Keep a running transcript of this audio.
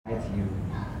with you.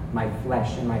 My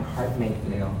flesh and my heart may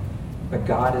fail, but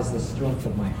God is the strength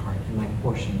of my heart and my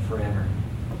portion forever.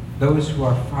 Those who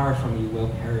are far from you will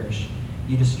perish.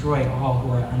 You destroy all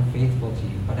who are unfaithful to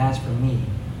you. But as for me,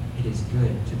 it is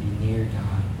good to be near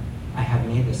God. I have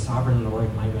made the sovereign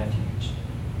Lord my refuge.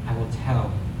 I will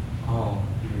tell all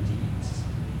your deeds.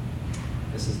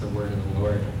 This is the word of the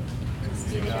Lord. Thanks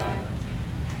be to God.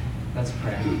 Let's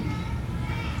pray.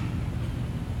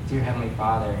 Dear Heavenly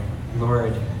Father,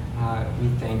 Lord, we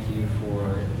thank you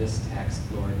for this text,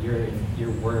 Lord.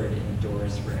 Your word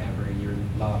endures forever. Your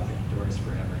love endures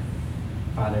forever.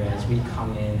 Father, as we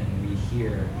come in and we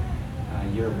hear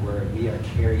your word, we are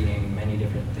carrying many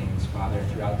different things, Father,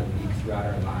 throughout the week, throughout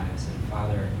our lives. And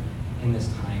Father, in this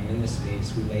time, in this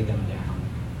space, we lay them down.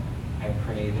 I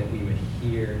pray that we would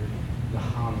hear the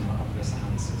hum of the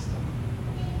sound system.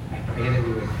 I pray that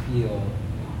we would feel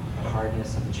the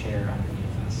hardness of the chair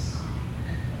underneath us,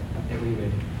 that we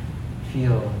would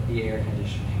feel the air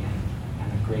conditioning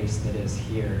and the grace that is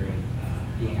here,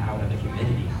 being out of the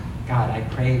humidity. God, I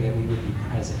pray that we would be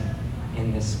present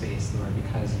in this space, Lord,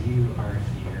 because you are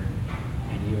here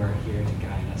and you are here to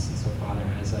guide us. And so, Father,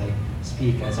 as I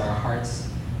speak, as our hearts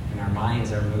and our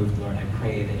minds are moved, Lord, I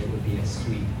pray that it would be a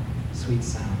sweet, sweet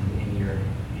sound in your ear.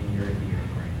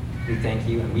 We thank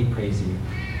you and we praise you.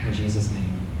 In Jesus'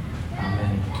 name,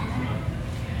 amen.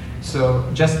 So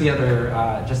just the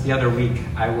other week,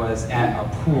 I was at a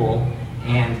pool,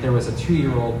 and there was a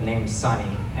 2-year-old named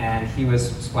Sonny, and he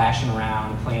was splashing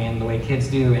around, playing the way kids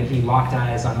do, and he locked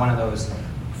eyes on one of those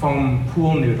foam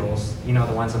pool noodles, you know,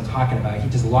 the ones I'm talking about. He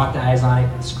just locked eyes on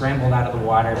it, scrambled out of the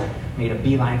water, made a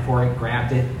beeline for it,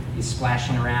 grabbed it. He's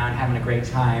splashing around, having a great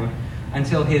time,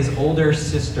 until his older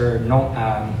sister,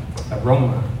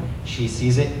 Roma, she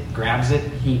sees it, grabs it,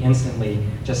 he instantly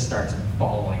just starts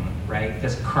bawling, right?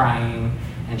 Just crying.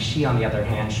 And she, on the other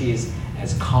hand, she's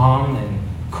as calm and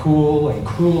cool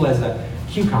as a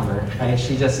cucumber, right?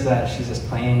 She's just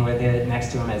playing with it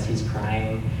next to him as he's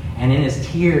crying. And in his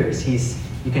tears,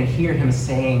 you can hear him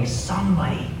saying,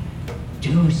 "Somebody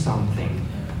do something,"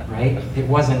 right? It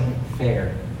wasn't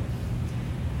fair.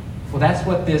 Well, that's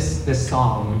what this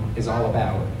psalm is all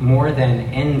about. More than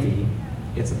envy,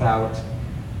 it's about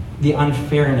the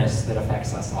unfairness that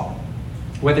affects us all.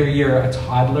 Whether you're a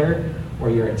toddler or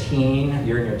you're a teen,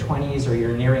 you're in your 20s or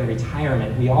you're nearing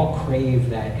retirement, we all crave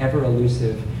that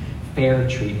ever-elusive fair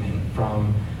treatment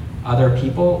from other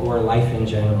people or life in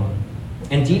general.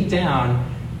 And deep down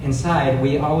inside,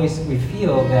 we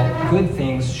feel that good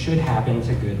things should happen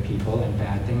to good people and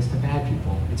bad things to bad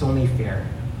people. It's only fair.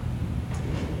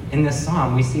 In this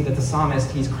psalm, we see that the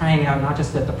psalmist, he's crying out not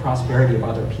just at the prosperity of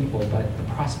other people, but the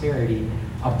prosperity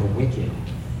of the wicked,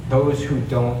 those who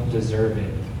don't deserve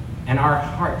it. And our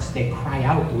hearts, they cry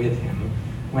out with him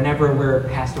whenever we're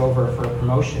passed over for a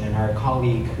promotion and our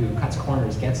colleague who cuts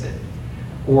corners gets it.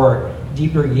 Or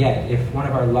deeper yet, if one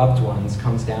of our loved ones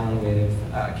comes down with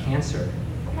cancer,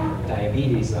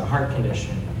 diabetes, a heart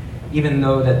condition, even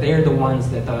though that they're the ones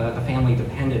that the family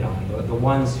depended on, the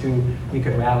ones who we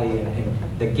could rally and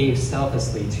that gave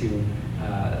selflessly to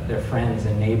their friends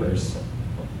and neighbors.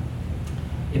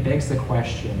 It begs the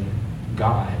question,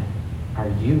 God, are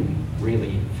you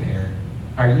really fair?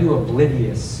 Are you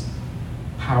oblivious,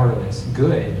 powerless,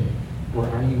 good, or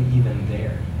are you even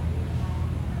there?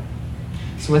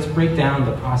 So let's break down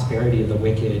the prosperity of the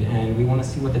wicked, and we want to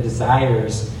see what the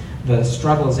desires, the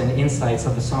struggles and insights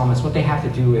of the psalmist, what they have to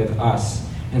do with us.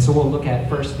 And so we'll look at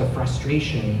first the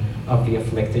frustration of the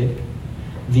afflicted,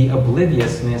 the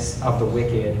obliviousness of the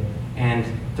wicked, and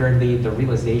thirdly, the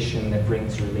realization that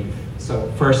brings relief.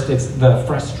 So first, it's the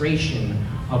frustration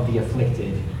of the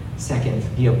afflicted. Second,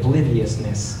 the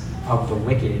obliviousness of the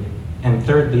wicked. And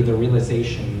thirdly, the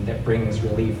realization that brings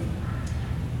relief.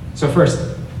 So first,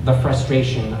 the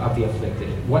frustration of the afflicted.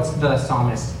 What's the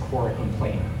psalmist's core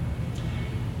complaint?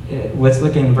 Let's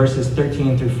look in verses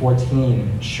 13 through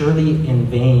 14. Surely in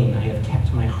vain I have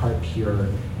kept my heart pure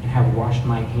and have washed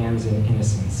my hands in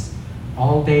innocence.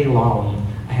 All day long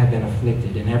I have been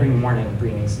afflicted, and every morning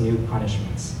brings new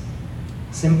punishments.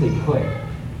 Simply put,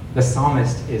 the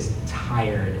psalmist is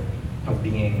tired of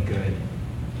being good.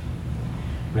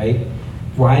 Right?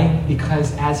 Why?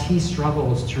 Because as he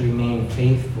struggles to remain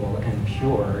faithful and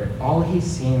pure, all he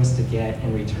seems to get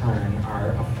in return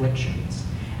are afflictions.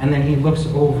 And then he looks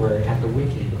over at the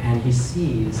wicked and he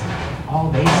sees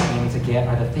all they seem to get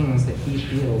are the things that he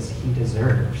feels he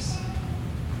deserves.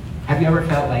 Have you ever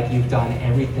felt like you've done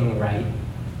everything right,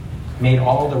 made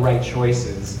all the right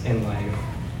choices in life,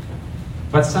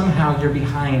 but somehow you're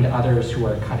behind others who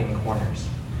are cutting corners?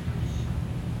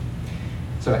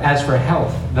 So as for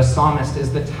health, the psalmist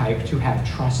is the type to have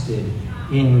trusted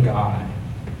in God,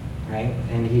 right?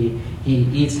 And he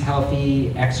eats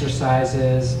healthy,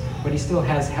 exercises, but he still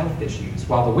has health issues.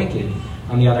 While the wicked,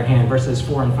 on the other hand, verses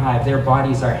 4 and 5, their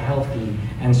bodies are healthy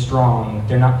and strong.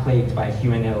 They're not plagued by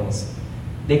human ills.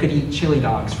 They could eat chili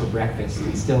dogs for breakfast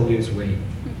and still lose weight,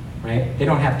 right? They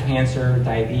don't have cancer,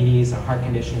 diabetes, a heart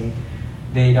condition.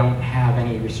 They don't have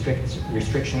any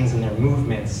restrictions in their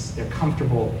movements. They're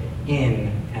comfortable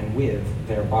in and with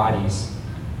their bodies.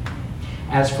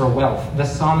 As for wealth, the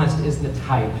psalmist is the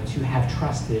type to have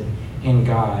trusted in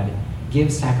God,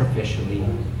 gives sacrificially,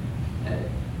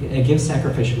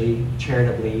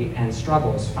 charitably, and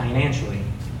struggles financially.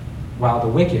 While the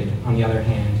wicked, on the other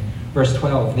hand, verse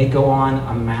 12, they go on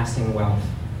amassing wealth.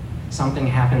 Something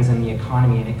happens in the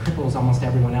economy and it cripples almost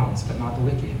everyone else, but not the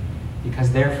wicked, because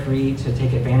they're free to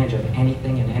take advantage of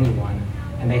anything and anyone,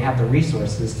 and they have the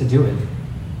resources to do it.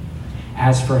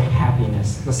 As for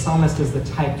happiness, the psalmist is the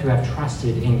type to have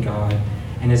trusted in God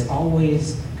and is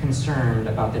always concerned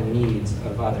about the needs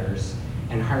of others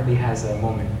and hardly has a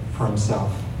moment for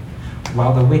himself.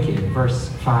 While the wicked, verse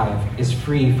 5, is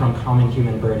free from common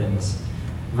human burdens.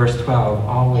 Verse 12,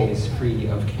 always free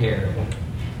of care.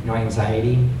 No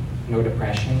anxiety, no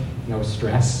depression, no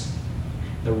stress.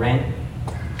 The rent,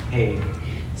 paid.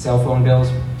 Cell phone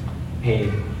bills,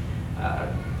 paid.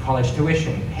 College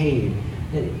tuition, paid.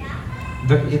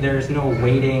 There's no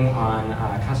waiting on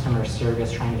customer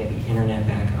service trying to get the internet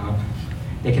back up.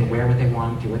 They can wear what they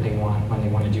want, do what they want, when they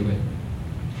want to do it.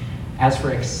 As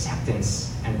for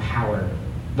acceptance and power,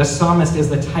 the psalmist is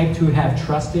the type to have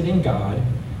trusted in God,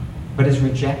 but is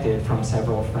rejected from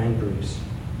several friend groups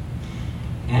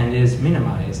and is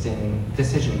minimized in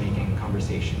decision-making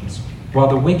conversations. While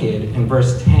the wicked, in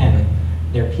verse 10,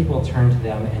 their people turn to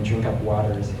them and drink up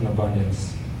waters in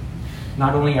abundance.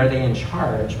 Not only are they in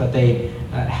charge, but they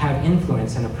have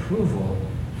influence and approval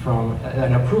from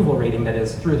an approval rating that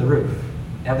is through the roof,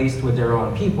 at least with their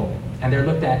own people. And they're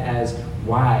looked at as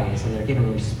wise, and they're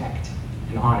given respect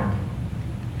and honor,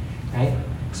 right?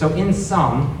 So in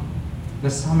sum, the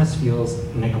psalmist feels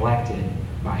neglected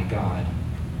by God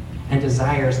and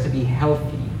desires to be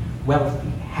healthy, wealthy,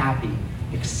 happy,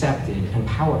 accepted, and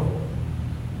powerful.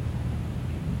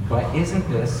 But isn't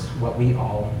this what we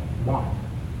all want?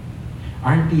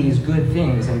 Aren't these good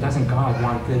things, and doesn't God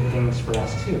want good things for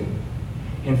us too?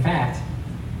 In fact,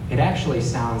 it actually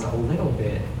sounds a little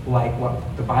bit like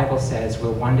what the Bible says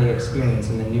we'll one day experience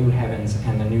in the new heavens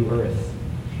and the new earth.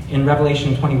 In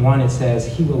Revelation 21, it says,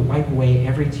 "He will wipe away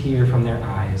every tear from their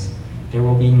eyes. There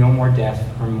will be no more death,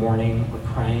 or mourning, or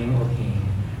crying, or pain,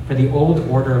 for the old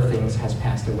order of things has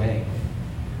passed away."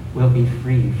 We'll be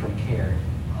free from care.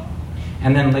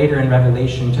 And then later in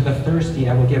Revelation, "To the thirsty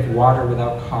I will give water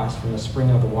without cost from the spring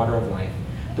of the water of life.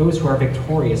 Those who are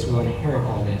victorious will inherit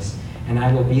all this, and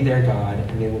I will be their God,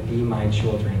 and they will be my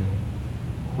children."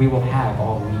 We will have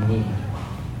all we need.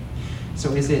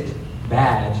 So is it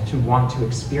bad to want to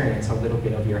experience a little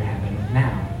bit of your heaven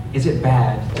now? Is it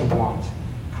bad to want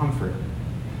comfort?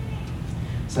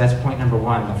 So that's point number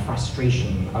one, the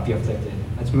frustration of the afflicted.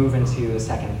 Let's move into the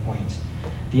second point,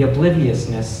 the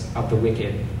obliviousness of the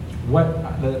wicked.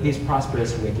 These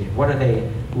prosperous wicked, what are they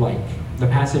like? The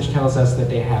passage tells us that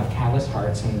they have callous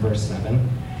hearts in verse 7.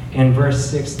 In verse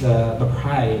 6, the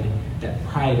pride, that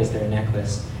pride is their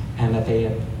necklace, and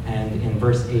in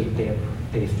verse 8,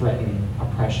 they threaten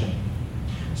oppression.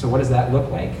 So what does that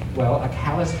look like? Well, a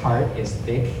calloused heart is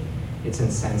thick, it's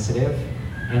insensitive,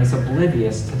 and it's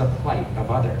oblivious to the plight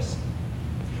of others.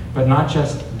 But not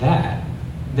just that,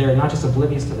 they're not just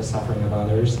oblivious to the suffering of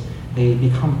others, they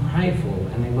become prideful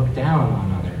and they look down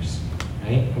on others,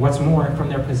 right? What's more, from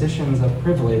their positions of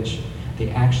privilege, they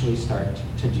actually start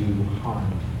to do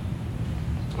harm.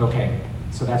 Okay,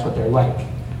 so that's what they're like.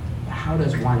 But how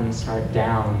does one start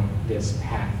down this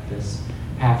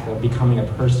path of becoming a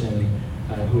person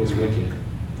who is wicked?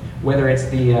 Whether it's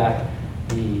the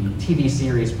TV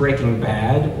series Breaking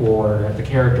Bad, or the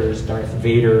characters Darth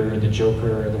Vader, the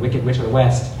Joker, the Wicked Witch of the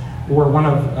West, or one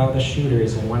of the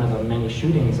shooters in one of the many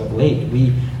shootings of late,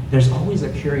 there's always a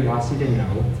curiosity to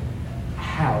know,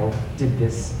 how did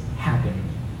this happen?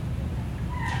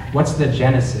 What's the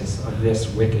genesis of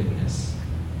this wickedness?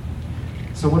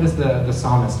 So what does the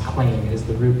psalmist claim is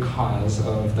the root cause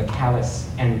of the callous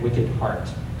and wicked heart?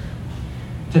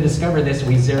 To discover this,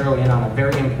 we zero in on a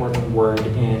very important word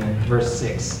in verse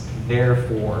 6,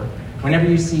 therefore. Whenever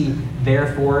you see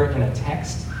therefore in a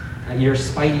text, your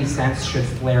spidey sense should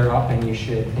flare up and you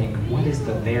should think, what is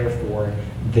the therefore?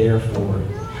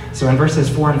 So in verses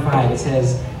 4 and 5, it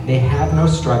says, they have no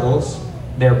struggles,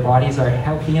 their bodies are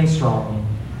healthy and strong,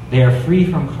 they are free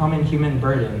from common human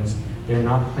burdens, they're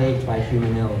not plagued by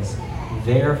human ills.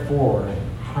 Therefore,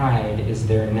 Pride is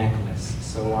their necklace,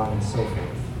 so on and so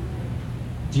forth.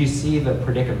 Do you see the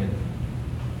predicament?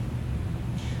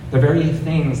 The very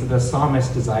things that the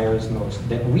psalmist desires most,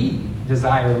 that we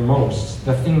desire most,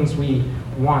 the things we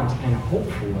want and hope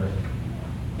for,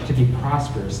 to be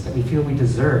prosperous, that we feel we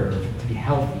deserve, to be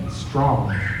healthy,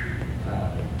 strong,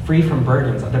 free from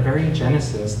burdens, are the very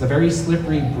genesis, the very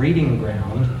slippery breeding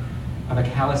ground of a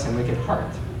callous and wicked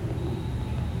heart.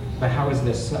 But how is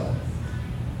this so?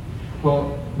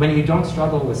 Well, when you don't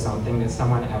struggle with something that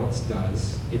someone else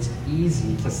does, it's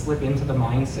easy to slip into the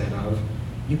mindset of,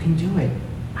 you can do it,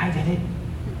 I did it.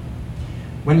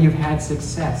 When you've had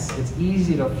success, it's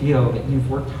easy to feel that you've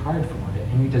worked hard for it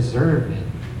and you deserve it,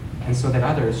 and so that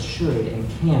others should and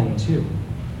can too.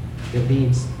 It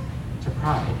leads to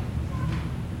pride.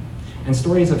 And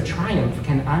stories of triumph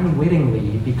can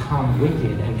unwittingly become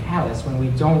wicked and callous when we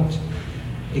don't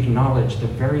acknowledge the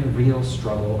very real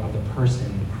struggle of the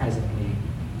person presently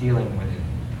dealing with it.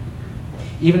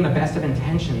 Even the best of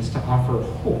intentions to offer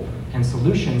hope and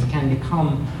solutions can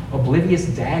become oblivious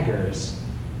daggers.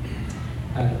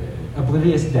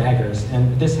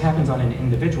 And this happens on an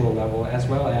individual level as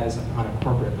well as on a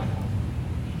corporate level.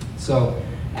 So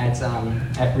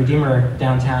at Redeemer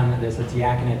downtown, there's a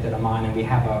diaconate that I'm on, and we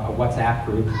have a WhatsApp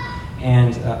group.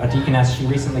 And a deaconess, she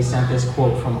recently sent this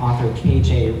quote from author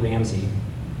K.J. Ramsey.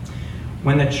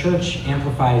 When the church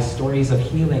amplifies stories of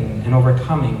healing and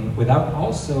overcoming without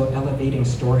also elevating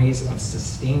stories of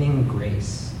sustaining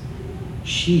grace,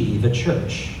 she, the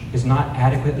church, is not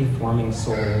adequately forming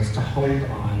souls to hold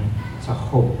on to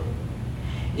hope.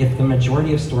 If the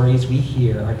majority of stories we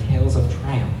hear are tales of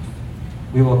triumph,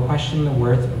 we will question the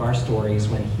worth of our stories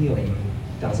when healing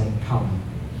doesn't come.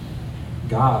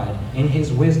 God, in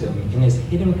his wisdom, in his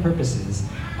hidden purposes,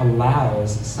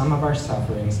 allows some of our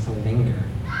sufferings to linger.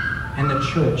 And the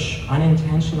church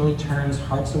unintentionally turns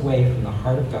hearts away from the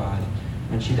heart of God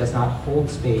when she does not hold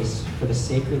space for the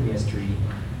sacred mystery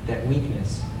that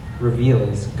weakness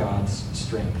reveals God's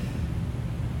strength.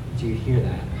 Do you hear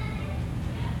that?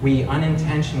 We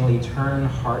unintentionally turn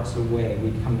hearts away.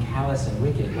 We become callous and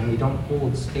wicked when we don't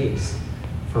hold space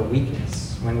for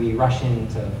weakness, when we rush in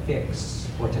to fix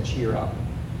or to cheer up.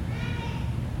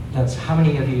 That's how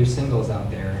many of you singles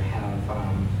out there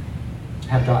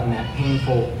have gotten that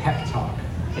painful pep talk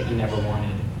that you never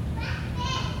wanted?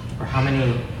 Or how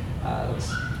many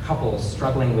couples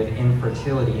struggling with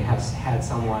infertility have had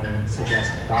someone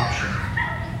suggest adoption?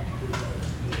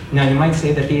 Now, you might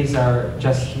say that these are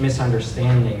just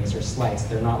misunderstandings or slights.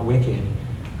 They're not wicked.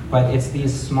 But it's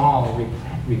these small,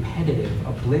 repetitive,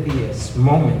 oblivious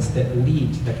moments that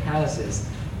lead to the calluses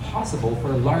possible for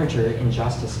larger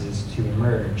injustices to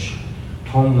emerge.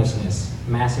 Homelessness,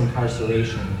 mass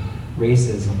incarceration,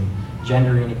 racism,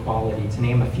 gender inequality, to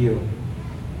name a few.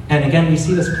 And again, we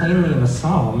see this plainly in the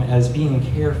psalm as being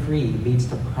carefree leads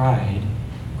to pride,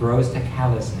 grows to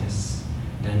callousness,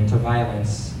 then to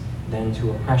violence, then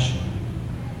to oppression.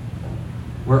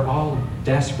 We're all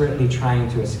desperately trying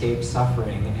to escape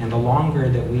suffering, and the longer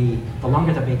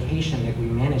the vacation that we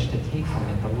manage to take from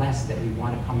it, the less that we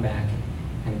want to come back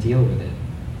and deal with it.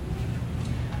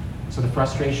 So the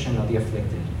frustration of the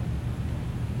afflicted,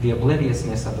 the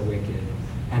obliviousness of the wicked,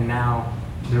 and now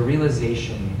the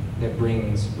realization that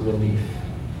brings relief.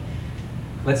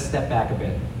 Let's step back a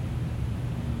bit.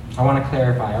 I want to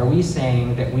clarify, are we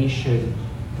saying that we should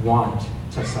want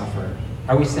to suffer?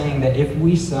 Are we saying that if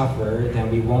we suffer,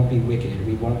 then we won't be wicked,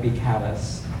 we won't be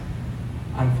callous?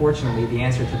 Unfortunately, the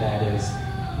answer to that is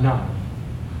no.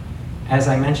 As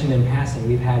I mentioned in passing,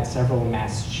 we've had several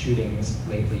mass shootings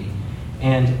lately,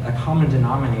 and a common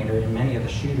denominator in many of the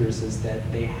shooters is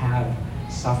that they have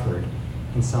suffered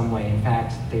in some way. In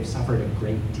fact, they've suffered a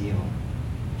great deal.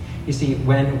 You see,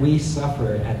 when we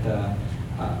suffer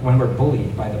when we're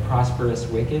bullied by the prosperous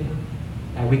wicked,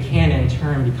 we can in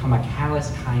turn become a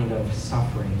callous kind of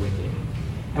suffering wicked.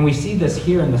 And we see this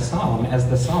here in the psalm as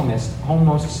the psalmist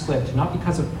almost slipped, not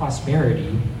because of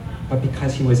prosperity, but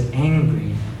because he was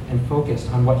angry and focused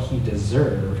on what he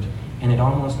deserved, and it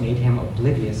almost made him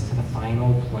oblivious to the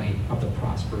final plight of the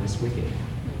prosperous wicked.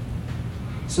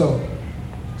 So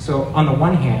on the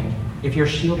one hand, if you're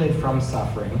shielded from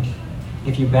suffering,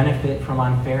 if you benefit from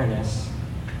unfairness,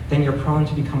 then you're prone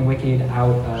to become wicked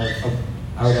out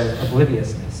of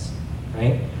obliviousness,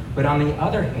 right? But on the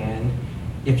other hand,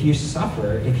 if you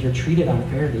suffer, if you're treated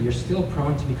unfairly, you're still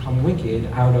prone to become wicked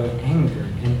out of anger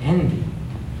and envy.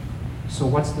 So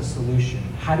what's the solution?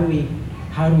 How do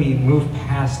we move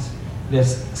past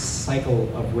this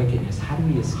cycle of wickedness? How do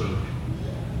we escape?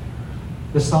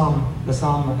 The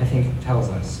psalm, I think, tells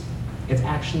us it's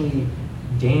actually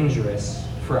dangerous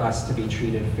for us to be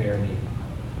treated fairly.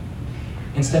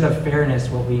 Instead of fairness,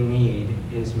 what we need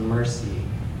is mercy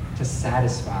to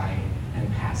satisfy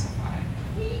and pacify.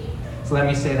 So let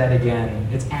me say that again.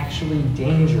 It's actually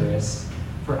dangerous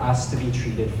for us to be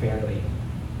treated fairly.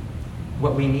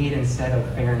 What we need instead of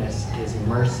fairness is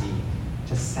mercy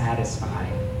to satisfy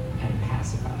and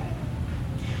pacify.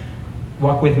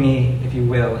 Walk with me, if you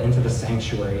will, into the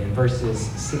sanctuary in verses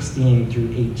 16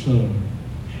 through 18.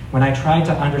 When I tried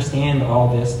to understand all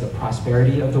this, the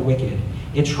prosperity of the wicked,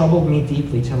 it troubled me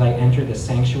deeply till I entered the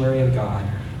sanctuary of God,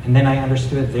 and then I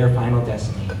understood their final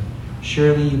destiny.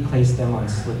 Surely you placed them on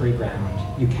slippery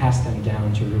ground. You cast them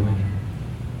down to ruin.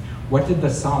 What did the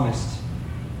psalmist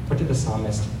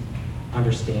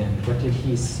understand? What did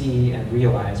he see and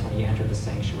realize when he entered the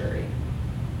sanctuary?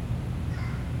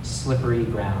 Slippery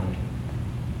ground.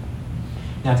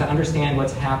 Now, to understand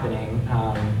what's happening,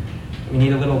 we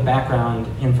need a little background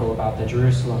info about the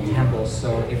Jerusalem temple.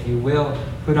 So if you will,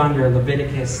 put on your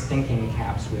Leviticus thinking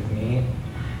caps with me.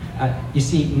 You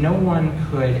see, no one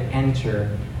could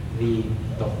enter the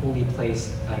holy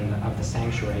place of the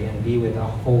sanctuary and be with a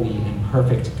holy and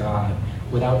perfect God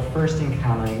without first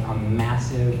encountering a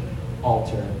massive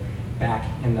altar back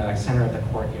in the center of the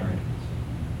courtyard.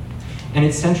 And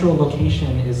its central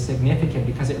location is significant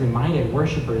because it reminded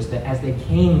worshipers that as they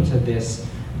came to this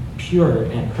pure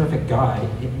and perfect God,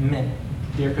 it meant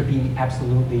there could be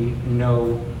absolutely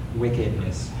no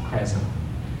wickedness present.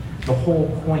 The whole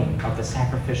point of the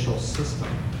sacrificial system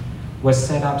was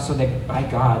set up so that by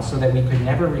God so that we could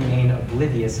never remain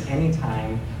oblivious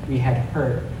anytime we had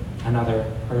hurt another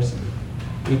person.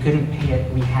 We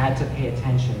had to pay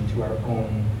attention to our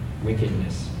own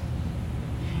wickedness.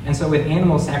 And so with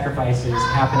animal sacrifices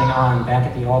happening on back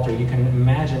at the altar, you can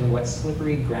imagine what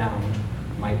slippery ground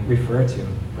might refer to,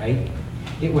 right?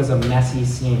 It was a messy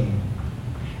scene.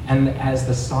 And as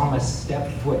the psalmist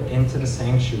stepped foot into the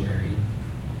sanctuary,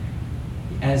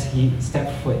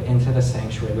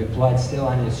 with blood still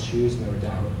on his shoes, no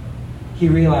doubt, he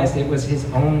realized it was his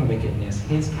own wickedness,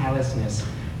 his callousness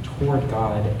toward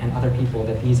God and other people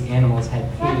that these animals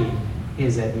had paid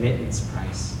his admittance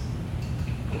price.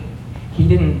 He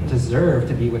didn't deserve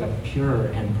to be with a pure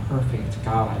and perfect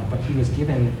God, but he was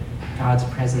given God's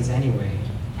presence anyway.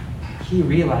 He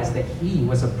realized that he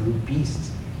was a brute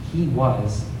beast. He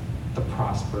was the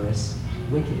prosperous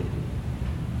wicked.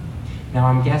 Now,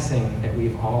 I'm guessing that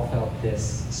we've all felt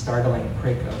this startling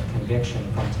prick of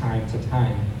conviction from time to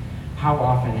time. How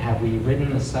often have we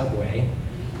ridden the subway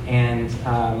and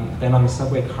been on the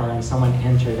subway car and someone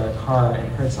entered our car and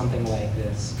heard something like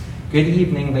this? Good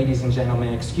evening, ladies and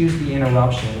gentlemen. Excuse the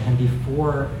interruption. And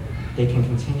before they can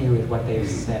continue with what they've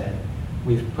said,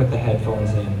 we've put the headphones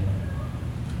in,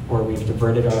 or we've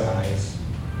diverted our eyes,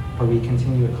 or we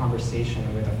continue a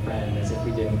conversation with a friend as if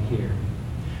we didn't hear.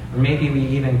 Or maybe we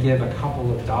even give a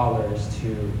couple of dollars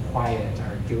to quiet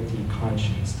our guilty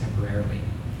conscience temporarily.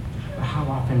 But how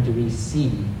often do we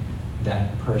see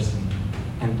that person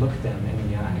and look them in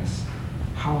the eyes?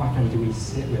 How often do we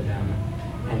sit with them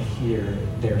and hear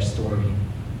their story?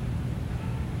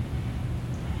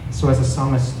 So as the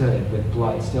psalmist stood with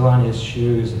blood still on his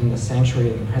shoes in the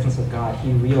sanctuary in the presence of God,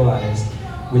 he realized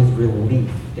with relief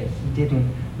that he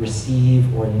didn't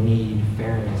receive or need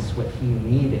fairness. What he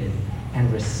needed and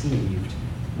received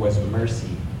was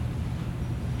mercy.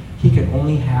 He could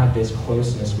only have this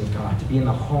closeness with God, to be in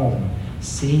the home,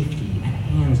 safety, and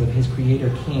hands of his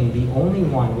Creator King, the only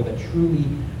one with a truly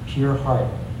pure heart,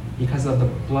 because of the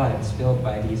blood spilled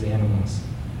by these animals.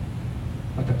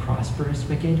 But the prosperous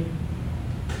wicked,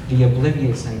 the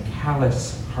oblivious and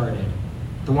callous-hearted,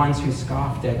 the ones who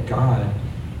scoffed at God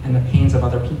and the pains of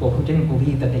other people, who didn't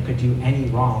believe that they could do any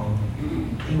wrong,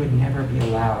 they would never be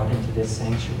allowed into this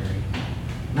sanctuary.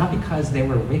 Not because they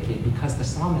were wicked, because the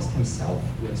psalmist himself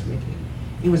was wicked.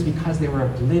 It was because they were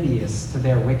oblivious to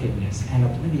their wickedness and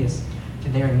oblivious to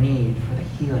their need for the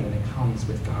healing that comes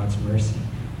with God's mercy.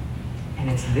 And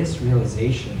it's this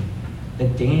realization, the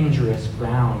dangerous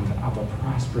ground of a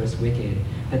prosperous wicked,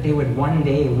 that they would one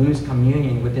day lose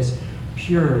communion with this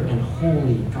pure and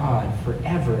holy God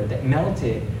forever, that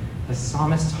melted the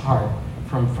psalmist's heart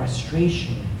from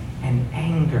frustration and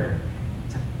anger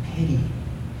to pity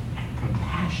and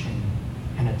compassion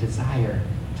and a desire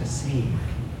to save.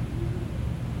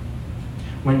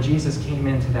 When Jesus came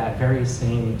into that very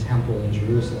same temple in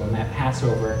Jerusalem at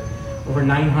Passover, over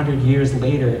 900 years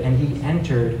later, and he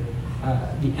entered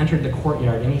the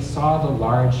courtyard, and he saw the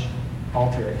large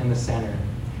altar in the center.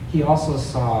 He also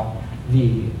saw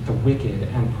the wicked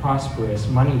and prosperous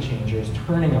money changers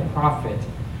turning a profit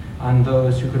on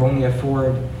those who could only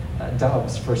afford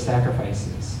doves for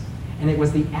sacrifices. And it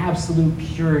was the absolute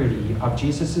purity of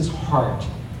Jesus' heart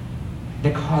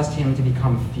that caused him to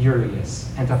become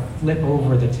furious and to flip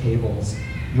over the tables.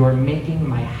 You're making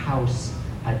my house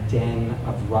a den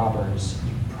of robbers,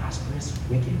 you prosperous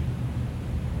wicked.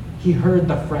 He heard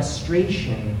the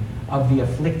frustration of the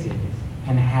afflicted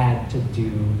and had to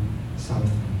do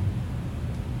something.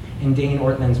 In Dane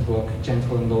Ortland's book,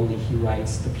 Gentle and Lowly, he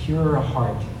writes, the purer a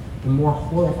heart, the more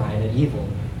horrified at evil.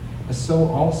 So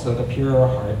also the purer a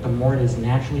heart, the more it is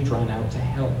naturally drawn out to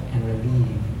help and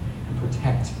relieve and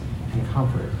protect and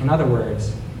comfort. In other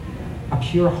words, a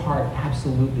pure heart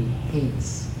absolutely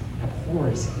hates,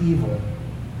 abhors evil,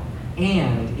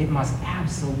 and it must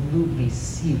absolutely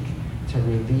seek to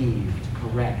relieve, to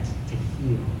correct, to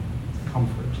heal, to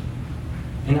comfort.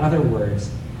 In other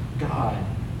words, God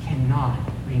cannot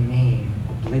remain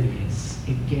oblivious.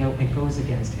 It goes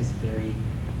against his very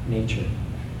nature.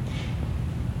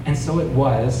 And so it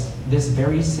was this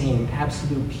very same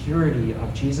absolute purity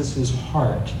of Jesus'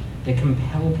 heart that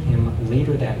compelled him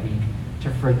later that week to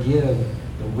forgive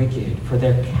the wicked for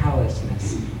their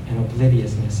callousness and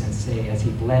obliviousness and say, as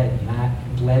he bled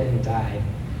and died,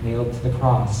 nailed to the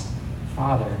cross,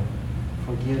 Father,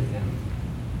 forgive them.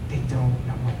 They don't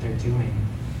know what they're doing.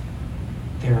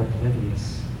 They're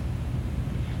oblivious.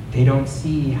 They don't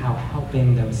see how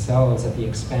helping themselves at the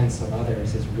expense of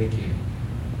others is wicked.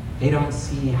 They don't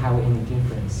see how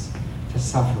indifference to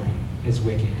suffering is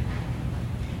wicked.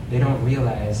 They don't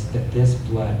realize that this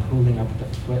blood pooling up at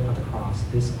the foot of the cross,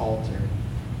 this altar,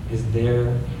 is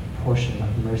their portion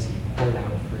of mercy poured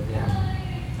out for them,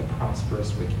 the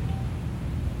prosperous wicked.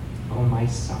 Oh, my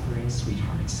suffering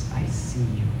sweethearts, I see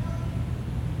you.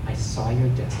 I saw your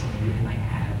destiny and I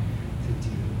had to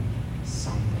do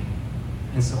something.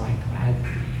 And so I gladly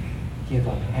give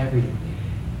up everything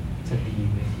to be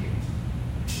with you.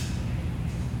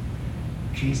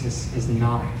 Jesus is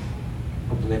not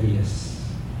oblivious,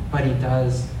 but he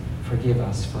does forgive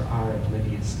us for our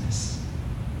obliviousness.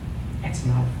 It's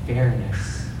not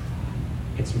fairness,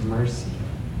 it's mercy.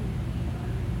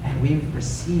 And we've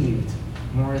received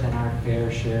more than our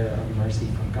fair share of mercy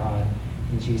from God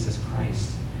in Jesus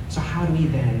Christ. So how do we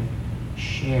then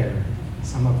share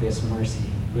some of this mercy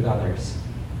with others?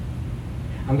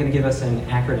 I'm going to give us an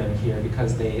acronym here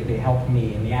because they help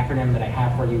me. And the acronym that I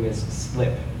have for you is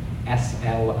SLIP,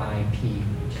 S-L-I-P.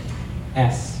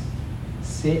 S,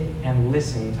 sit and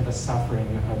listen to the suffering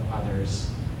of others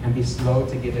and be slow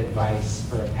to give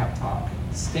advice or a pep talk.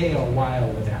 Stay a while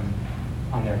with them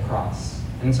on their cross.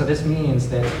 And so this means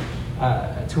that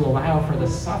to allow for the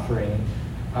suffering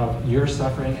of your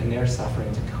suffering and their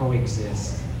suffering to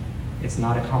coexist. It's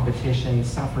not a competition.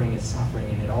 Suffering is suffering,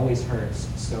 and it always hurts.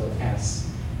 So S,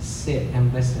 sit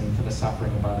and listen to the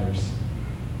suffering of others.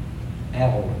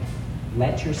 L,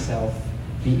 let yourself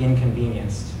be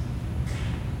inconvenienced.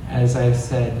 As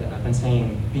I've been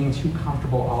saying, being too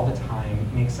comfortable all the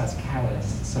time makes us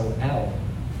callous. So L,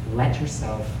 let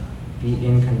yourself be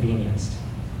inconvenienced.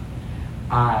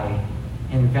 I,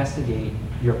 investigate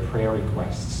your prayer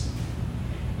requests.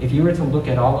 If you were to look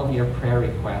at all of your prayer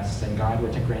requests and God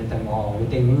were to grant them all, would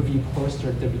they move you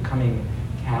closer to becoming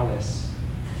callous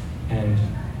and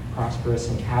prosperous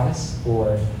and callous,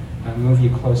 or move you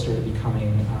closer to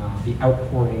becoming the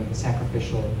outpouring,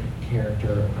 sacrificial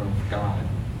character of God?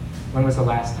 When was the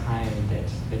last time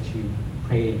that you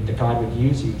prayed that God would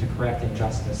use you to correct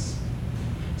injustice?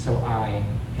 So I,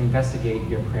 investigate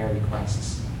your prayer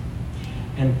requests.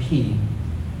 And P,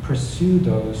 pursue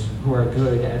those who are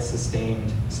good at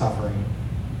sustained suffering.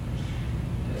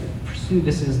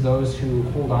 This is those who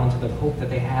hold on to the hope that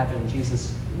they have in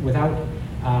Jesus without,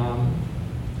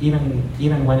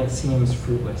 even when it seems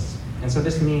fruitless. And so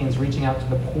this means reaching out to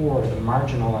the poor, the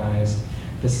marginalized,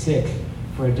 the sick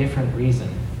for a different reason,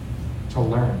 to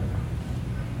learn.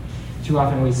 Too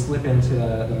often we slip into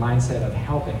the mindset of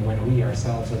helping when we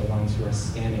ourselves are the ones who are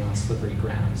standing on slippery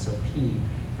ground. So P,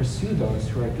 pursue those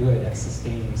who are good at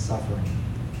sustaining suffering.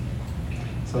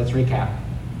 So let's recap.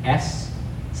 S,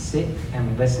 sit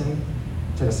and listen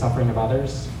to the suffering of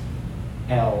others.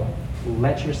 L,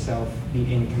 let yourself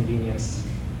be inconvenienced.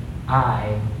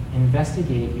 I,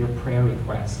 investigate your prayer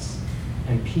requests.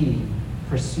 And P,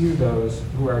 pursue those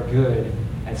who are good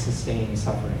at sustaining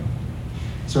suffering.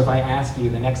 So if I ask you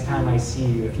the next time I see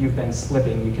you, if you've been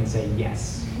slipping, you can say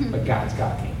yes, but God's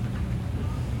got me.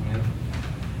 Yeah?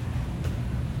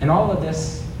 And all of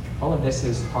this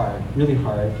is hard, really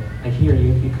hard. I hear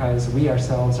you, because we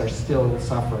ourselves are still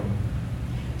suffering.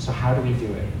 So how do we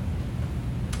do it?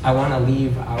 I want to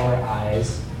leave our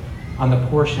eyes on the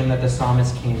portion that the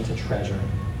psalmist came to treasure.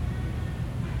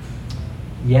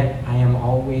 Yet I am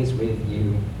always with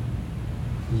you.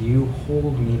 You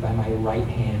hold me by my right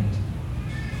hand.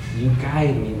 You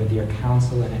guide me with your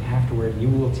counsel, and afterward you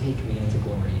will take me into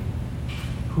glory.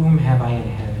 Whom have I in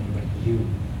heaven but you?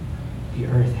 The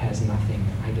earth has nothing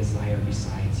I desire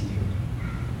besides you.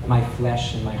 My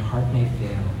flesh and my heart may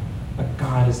fail, but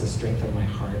God is the strength of my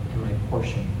heart and my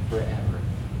portion forever.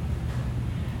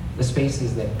 The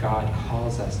spaces that God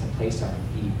calls us to place our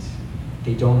feet,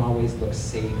 they don't always look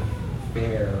safe,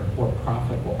 fair, or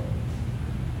profitable.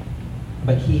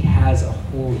 But he has a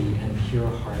holy and pure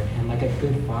heart, and like a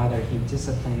good father, he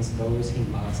disciplines those he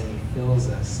loves, and he fills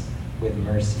us with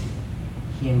mercy.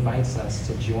 He invites us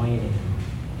to join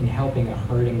in helping a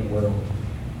hurting world.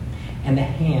 And the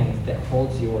hand that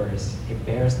holds yours, it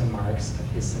bears the marks of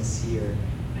his sincere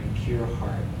and pure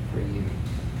heart for you.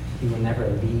 He will never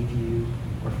leave you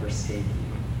or forsake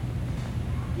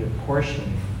you. Your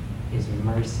portion is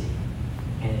mercy,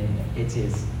 and it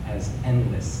is as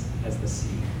endless as the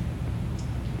sea.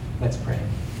 Let's pray.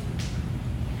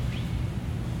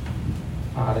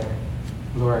 Father,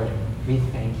 Lord, we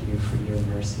thank you for your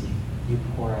mercy. You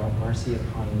pour out mercy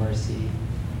upon mercy.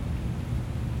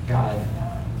 God,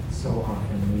 so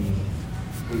often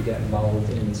we get lulled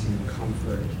into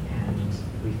comfort, and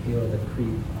we feel the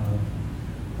creep of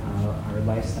our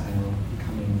lifestyle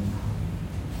becoming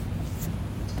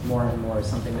more and more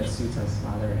something that suits us,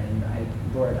 Father. And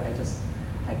Lord,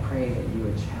 I pray that you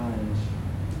would challenge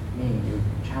me, you would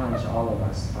challenge all of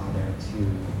us, Father,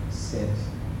 to sit,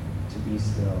 to be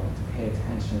still, to pay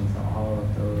attention to all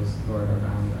of those, Lord,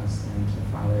 around us, and to,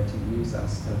 Father, to use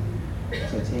us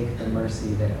to take the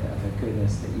mercy, the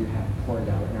goodness that you have poured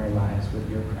out in our lives with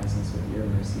your presence, with your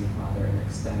mercy, Father, and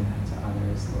extend that to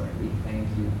others, Lord. We thank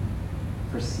you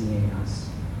for seeing us.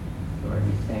 Lord,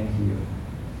 we thank you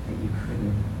that you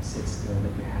couldn't sit still,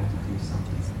 that you had to do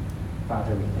something.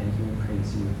 Father, we thank you and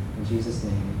praise you. In Jesus'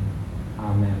 name,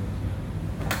 amen.